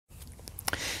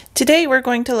Today we're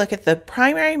going to look at the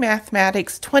Primary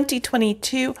Mathematics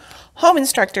 2022 Home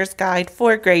Instructor's Guide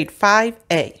for Grade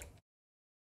 5A.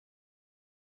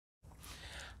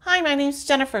 Hi, my name is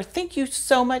Jennifer. Thank you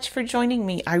so much for joining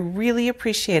me. I really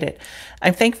appreciate it.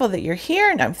 I'm thankful that you're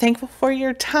here and I'm thankful for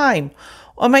your time.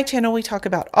 On my channel, we talk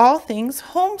about all things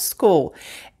homeschool,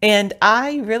 and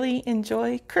I really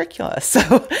enjoy curricula.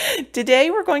 So today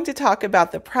we're going to talk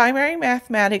about the Primary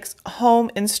Mathematics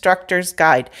Home Instructor's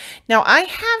Guide. Now, I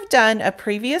have done a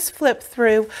previous flip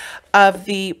through of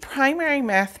the Primary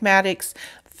Mathematics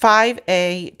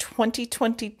 5A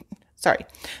 2020,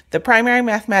 the Primary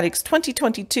Mathematics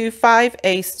 2022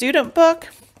 5A student book,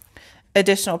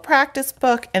 additional practice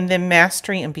book, and then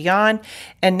Mastery and Beyond.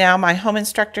 And now my Home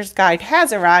Instructor's Guide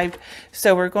has arrived,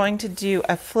 so we're going to do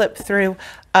a flip through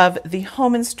of the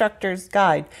Home Instructor's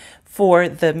Guide for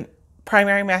the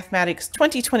Primary Mathematics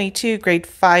 2022 Grade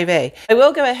 5A. I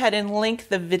will go ahead and link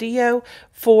the video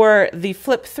for the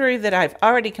flip through that I've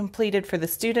already completed for the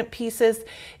student pieces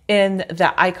in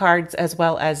the iCards as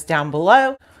well as down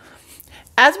below.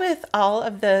 As with all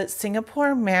of the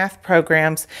Singapore math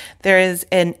programs, there is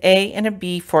an A and a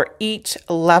B for each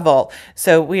level.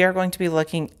 So we are going to be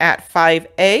looking at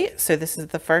 5A. So this is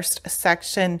the first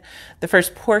section, the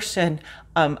first portion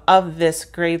of this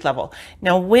grade level.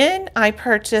 Now, when I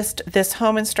purchased this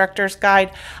Home Instructor's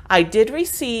Guide, I did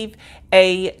receive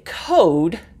a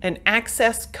code, an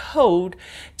access code,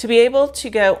 to be able to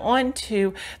go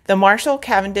onto the Marshall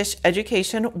Cavendish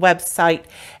Education website,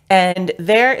 and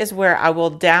there is where I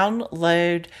will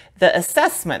download the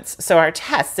assessments. So our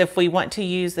tests, if we want to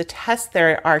use the tests,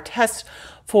 there are tests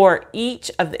for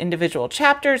each of the individual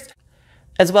chapters,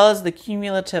 as well as the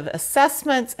cumulative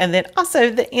assessments, and then also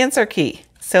the answer key.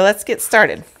 So let's get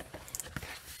started.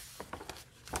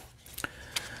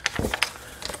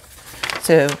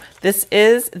 So this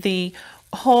is the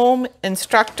Home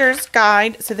Instructor's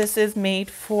Guide. So this is made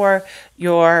for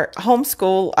your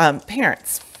homeschool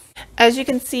parents. As you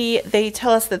can see, they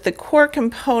tell us that the core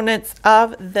components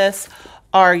of this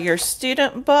are your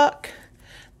student book,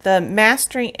 the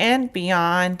Mastery and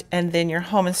Beyond, and then your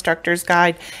Home Instructor's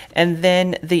Guide, and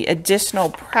then the additional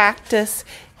practice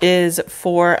is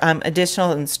for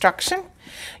additional instruction.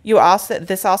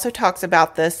 This also talks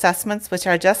about the assessments, which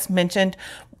I just mentioned,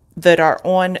 that are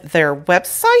on their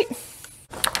website.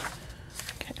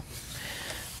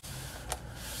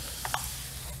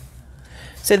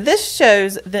 So this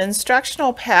shows the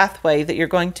instructional pathway that you're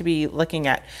going to be looking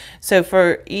at. So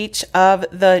for each of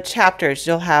the chapters,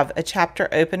 you'll have a chapter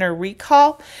opener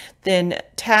recall, then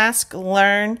task,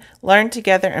 learn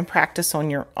together and practice on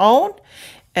your own.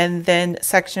 And then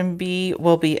section B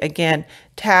will be, again,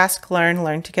 task,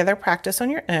 learn together, practice on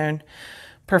your own,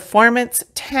 performance,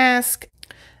 task,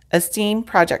 esteem,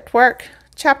 project work,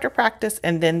 chapter practice,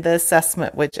 and then the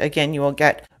assessment, which again, you will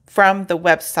get from the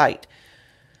website.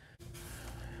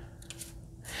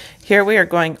 Here we are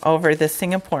going over the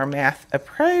Singapore math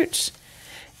approach,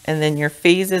 and then your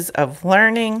phases of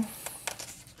learning.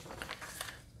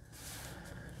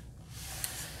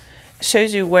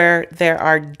 Shows you where there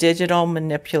are digital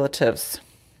manipulatives.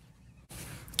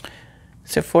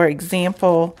 So for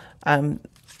example,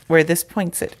 where this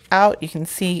points it out, you can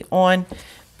see on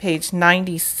page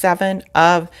 97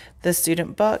 of the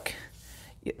student book,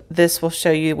 this will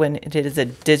show you when it is a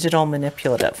digital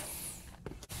manipulative.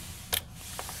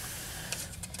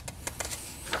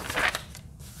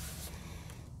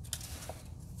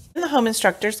 In the Home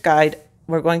Instructor's Guide,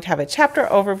 we're going to have a chapter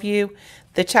overview,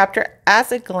 the chapter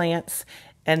as a glance,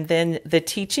 and then the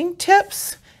teaching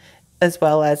tips, as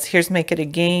well as here's make it a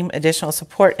game, additional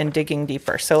support, and digging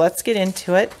deeper. So let's get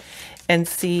into it and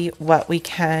see what we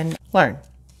can learn.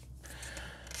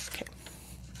 Okay.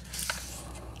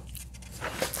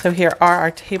 So here are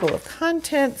our table of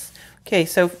contents. Okay,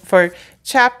 so for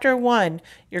chapter 1,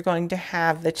 you're going to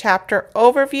have the chapter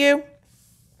overview,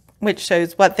 which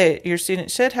shows what your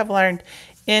students should have learned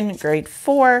in grade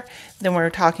 4. Then we're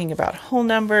talking about whole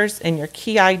numbers and your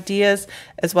key ideas,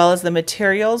 as well as the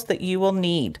materials that you will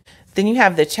need. Then you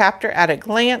have the chapter at a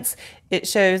glance. It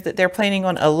shows that they're planning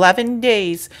on 11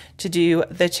 days to do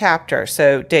the chapter.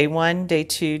 So day 1, day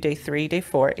 2, day 3, day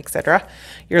 4, etc.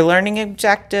 Your learning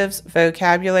objectives,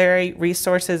 vocabulary,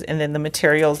 resources, and then the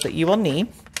materials that you will need.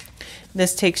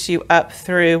 This takes you up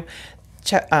through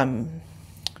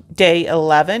day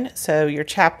 11. So your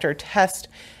chapter test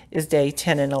is day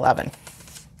 10 and 11.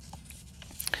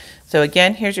 So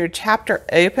again, here's your chapter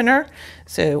opener.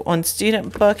 So on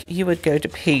student book, you would go to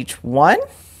page 1,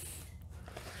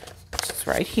 which is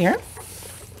right here.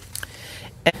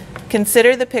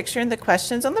 Consider the picture and the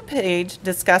questions on the page,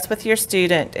 discuss with your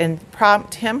student, and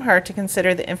prompt him/her to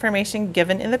consider the information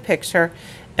given in the picture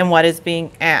and what is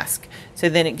being asked. So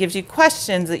then it gives you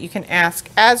questions that you can ask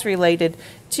as related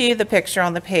to the picture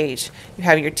on the page. You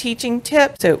have your teaching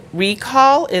tips. So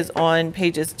recall is on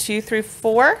pages 2 through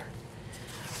 4.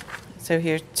 So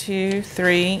here's 2,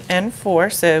 3, and 4.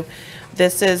 So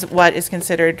this is what is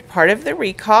considered part of the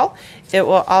recall. It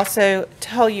will also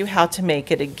tell you how to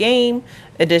make it a game,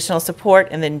 additional support,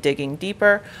 and then digging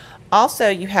deeper. Also,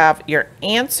 you have your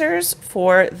answers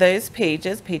for those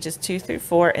pages, pages 2 through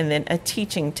 4, and then a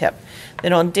teaching tip.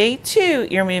 Then on day 2,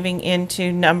 you're moving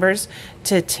into numbers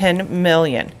to 10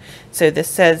 million. So this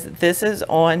says this is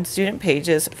on student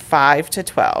pages 5 to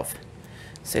 12.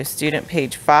 So student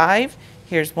page 5,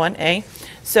 here's 1A.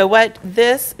 So what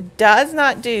this does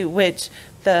not do, which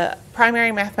the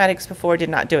primary mathematics before did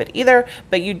not do it either,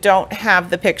 but you don't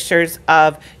have the pictures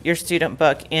of your student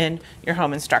book in your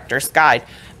home instructor's guide.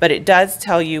 But it does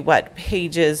tell you what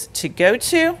pages to go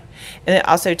to, and it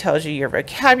also tells you your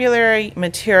vocabulary,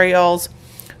 materials,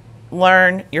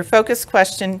 learn, your focus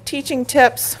question, teaching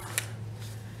tips,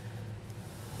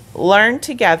 learn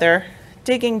together,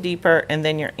 digging deeper, and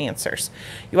then your answers.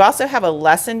 You also have a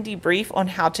lesson debrief on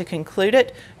how to conclude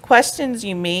it, questions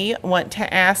you may want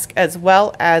to ask, as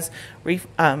well as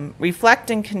reflect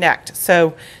and connect.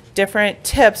 So different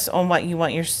tips on what you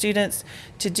want your students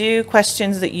to do,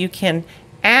 questions that you can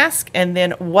ask, and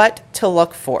then what to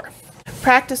look for.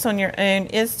 Practice on your own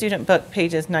is student book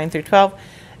pages 9 through 12.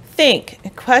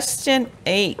 Think, question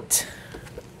 8.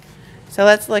 So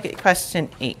let's look at question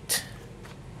 8.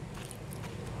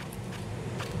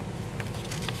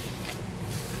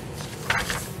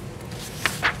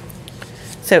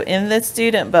 So in the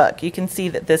student book, you can see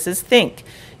that this is think.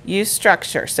 Use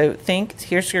structure. So think,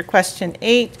 here's your question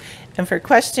 8. And for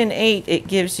question 8, it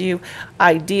gives you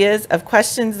ideas of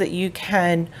questions that you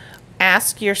can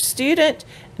ask your student,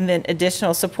 and then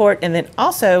additional support, and then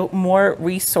also more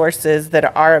resources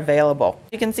that are available.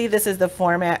 You can see this is the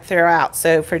format throughout.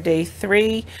 So for day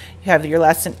 3, you have your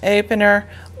lesson opener,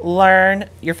 learn,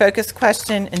 your focus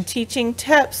question and teaching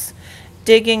tips,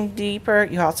 digging deeper.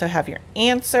 You also have your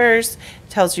answers,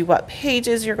 tells you what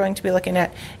pages you're going to be looking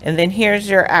at, and then here's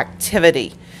your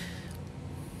activity.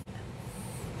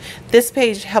 This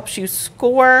page helps you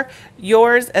score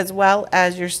yours as well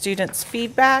as your students'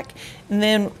 feedback. And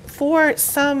then for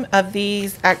some of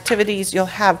these activities, you'll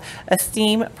have a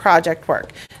STEAM project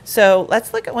work. So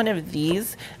let's look at one of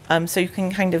these so you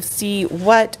can kind of see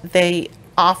what they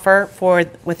offer for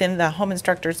within the Home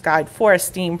Instructor's Guide for a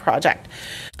STEAM project.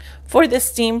 For this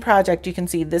STEAM project, you can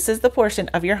see this is the portion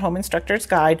of your Home Instructor's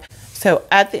Guide. So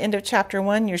at the end of chapter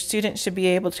 1, your student should be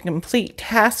able to complete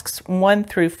tasks 1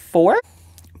 through 4.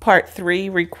 Part 3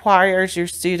 requires your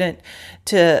student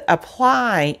to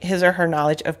apply his or her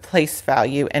knowledge of place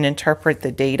value and interpret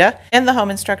the data. And the Home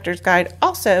Instructor's Guide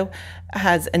also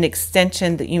has an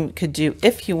extension that you could do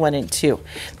if you wanted to.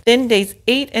 Then days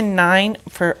 8 and 9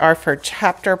 are for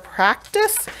chapter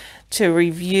practice to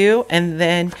review, and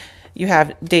then you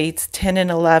have dates 10 and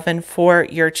 11 for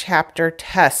your chapter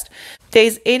test.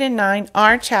 Days 8 and 9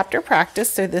 are chapter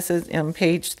practice, so this is on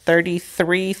page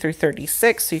 33 through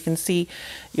 36. So you can see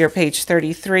your page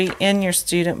 33 in your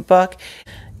student book.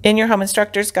 In your Home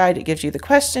Instructor's Guide, it gives you the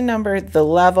question number, the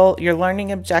level, your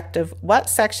learning objective, what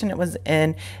section it was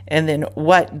in, and then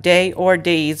what day or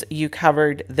days you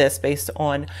covered this based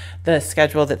on the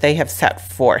schedule that they have set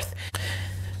forth.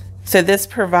 So this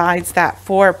provides that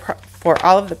for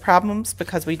all of the problems,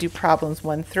 because we do problems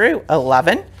 1 through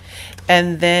 11.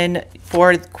 And then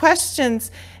for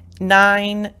questions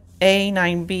 9A,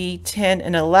 9B, 10,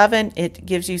 and 11, it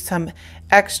gives you some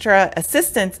extra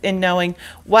assistance in knowing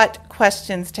what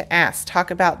questions to ask.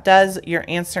 Talk about, does your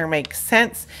answer make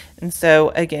sense? And so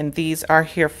again, these are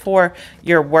here for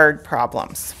your word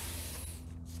problems.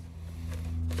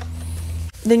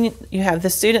 Then you have the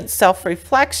student's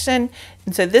self-reflection.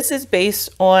 And so this is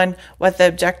based on what the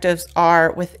objectives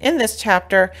are within this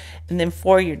chapter. And then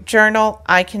for your journal,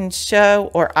 I can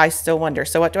show or I still wonder.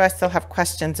 So what do I still have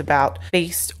questions about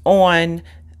based on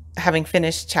having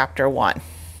finished chapter 1?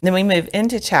 Then we move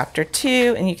into chapter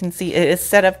 2, and you can see it is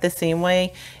set up the same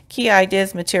way. Key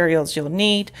ideas, materials you'll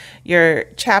need. Your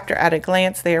chapter at a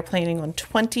glance, they are planning on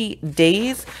 20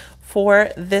 days for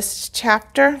this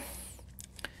chapter.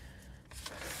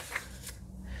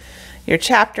 Your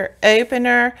chapter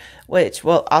opener, which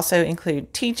will also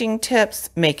include teaching tips,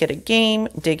 make it a game,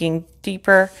 digging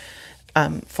deeper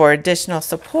for additional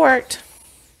support.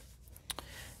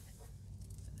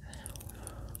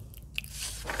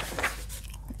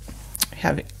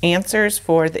 have answers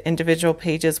for the individual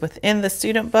pages within the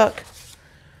student book.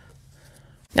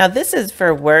 Now this is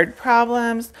for word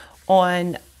problems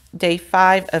on day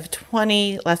 5 of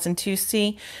 20, lesson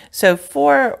 2C. So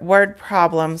for word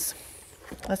problems,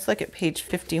 let's look at page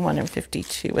 51 and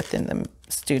 52 within the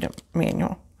student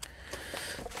manual.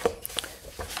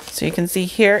 So you can see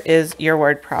here is your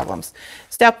word problems.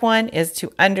 Step 1 is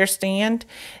to understand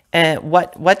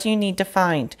what do you need to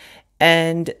find.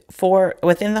 And for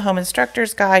within the Home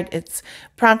Instructor's Guide, it's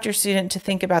prompt your student to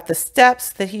think about the steps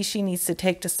that she needs to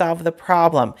take to solve the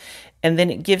problem. And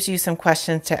then it gives you some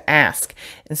questions to ask.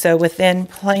 And so within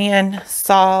plan,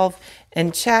 solve,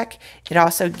 and check, it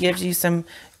also gives you some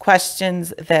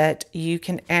questions that you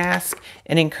can ask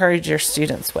and encourage your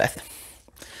students with.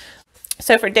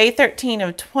 So for day 13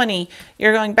 of 20,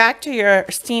 you're going back to your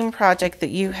STEAM project that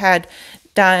you had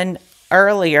done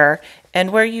earlier,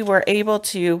 and where you were able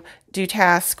to do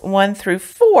task 1 through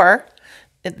 4.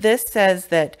 This says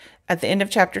that at the end of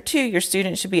chapter 2, your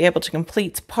student should be able to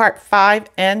complete part 5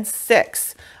 and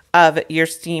 6 of your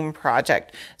STEAM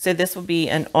project. So this will be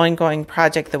an ongoing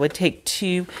project that would take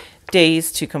 2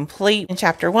 days to complete in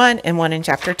chapter 1 and 1 in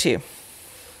chapter 2.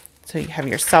 So you have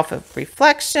your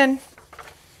self-reflection.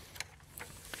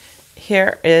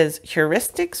 Here is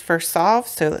heuristics for solve.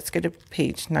 So let's go to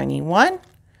page 91.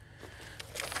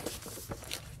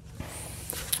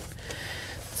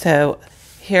 So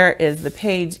here is the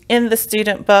page in the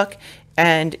student book,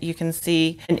 and you can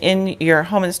see in your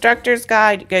Home Instructor's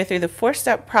Guide, go through the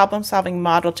 4-step problem solving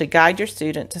model to guide your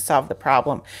student to solve the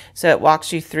problem. So it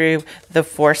walks you through the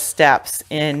 4 steps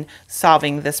in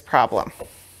solving this problem.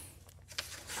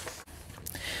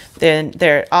 Then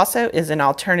there also is an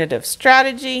alternative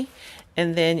strategy.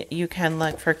 And then you can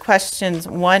look for questions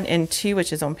 1 and 2,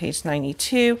 which is on page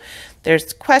 92.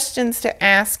 There's questions to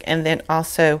ask, and then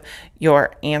also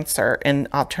your answer and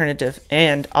alternative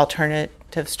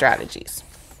strategies.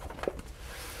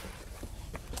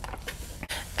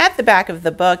 At the back of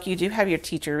the book, you do have your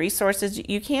teacher resources.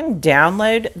 You can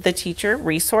download the teacher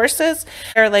resources.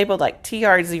 They're labeled like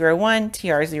TR01,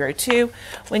 TR02.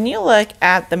 When you look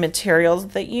at the materials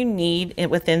that you need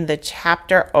within the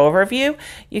chapter overview,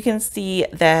 you can see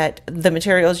that the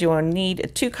materials you will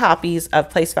need 2 copies of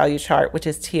place value chart, which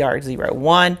is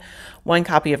TR01, 1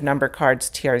 copy of number cards,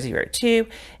 TR02,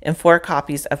 and 4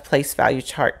 copies of place value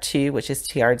chart 2, which is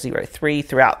TR03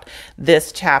 throughout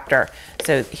this chapter.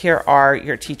 So here are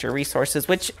your teacher resources,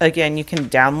 which again, you can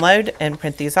download and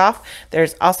print these off.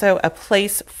 There's also a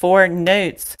place for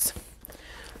notes.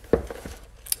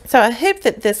 So I hope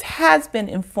that this has been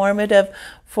informative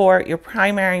for your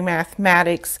primary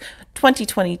mathematics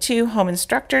 2022 Home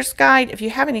Instructor's Guide. If you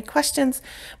have any questions,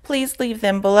 please leave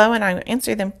them below and I will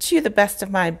answer them to the best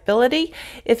of my ability.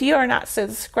 If you are not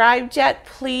subscribed yet,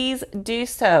 please do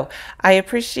so. I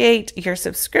appreciate your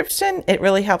subscription. It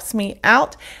really helps me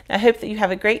out. I hope that you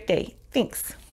have a great day. Thanks.